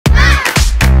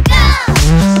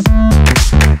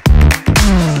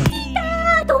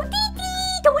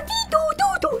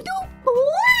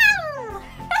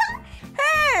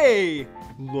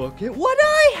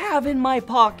my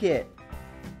pocket.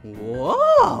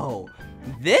 Whoa!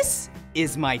 This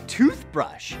is my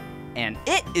toothbrush, and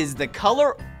it is the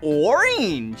color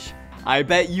orange. I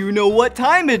bet you know what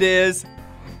time it is.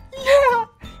 Yeah,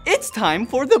 it's time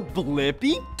for the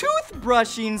Blippi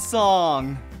toothbrushing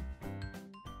song.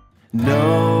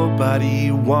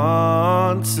 Nobody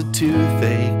wants a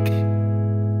toothache,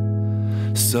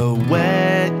 so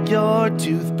wet your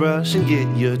toothbrush and get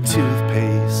your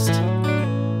toothpaste.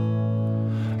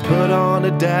 Put on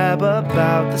a dab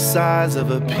about the size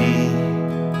of a pea.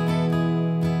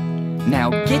 Now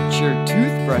get your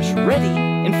toothbrush ready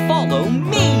and follow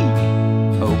me.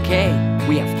 Okay,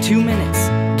 we have 2 minutes.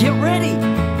 Get ready.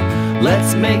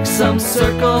 Let's make some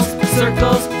circles,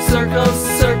 circles,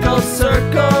 circles, circles,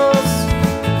 circles.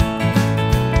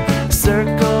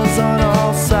 Circles on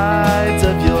all sides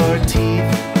of your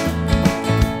teeth.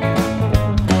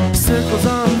 Circles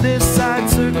on this side,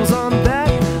 circles on that.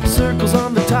 Circles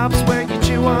on the tops where you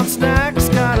chew on snacks.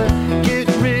 Gotta get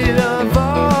rid of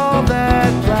all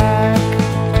that black.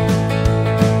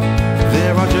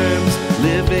 There are germs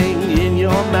living in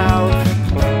your mouth.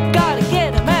 Gotta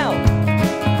get them out.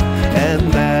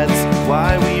 And that's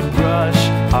why we brush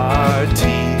our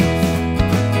teeth.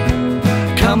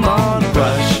 Come on,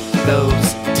 brush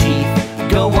those teeth.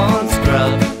 Go on,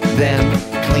 scrub them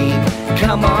clean.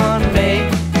 Come on, make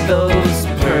those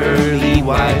pearly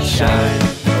whites shine.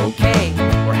 Okay,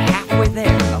 we're halfway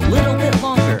there. A little bit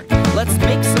longer. Let's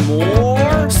make some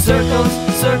more Circles,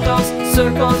 circles,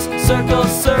 circles,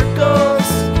 circles, circles.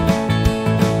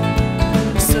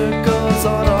 Circles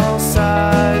on all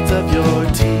sides of your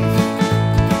teeth.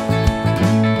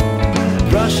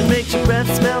 Brushing makes your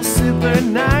breath smell super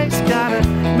nice. Gotta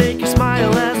make you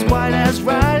smile as white as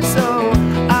rice. So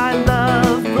I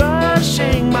love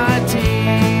brushing my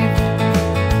teeth.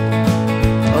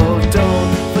 Oh,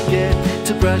 don't forget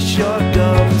to brush your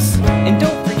gums. And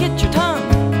don't forget your tongue.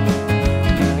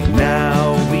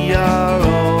 Now we are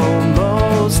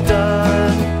almost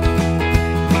done.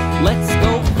 Let's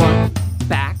go front,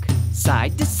 back,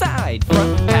 side to side.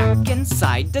 Front, back, and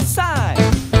side to side.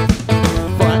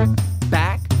 Front,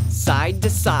 back, side to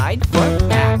side. Front,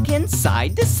 back, and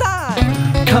side to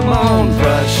side. Come on,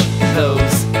 brush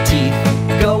those teeth.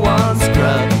 Go on,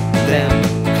 scrub them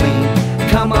clean.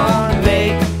 Come on,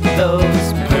 make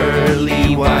those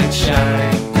pearly whites shine.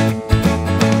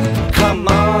 Come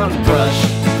on, brush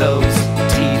those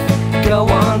teeth. Go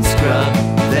on, scrub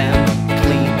them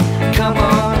clean. Come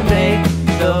on, make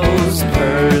those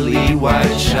pearly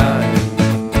whites shine.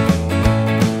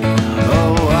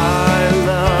 Oh, I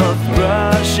love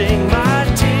brushing my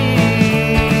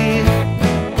teeth.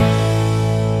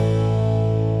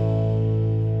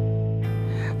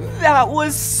 That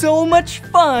was so much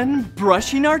fun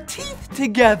brushing our teeth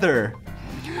together.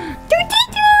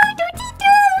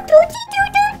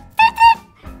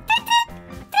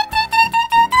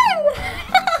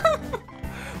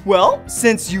 Well,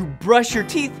 since you brush your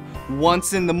teeth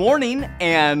once in the morning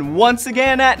and once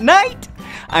again at night,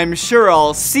 I'm sure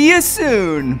I'll see you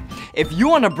soon. If you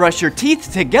want to brush your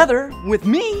teeth together with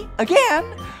me again,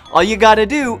 all you gotta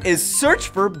do is search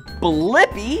for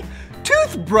Blippi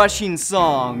toothbrushing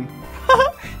song.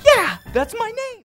 Yeah, that's my name.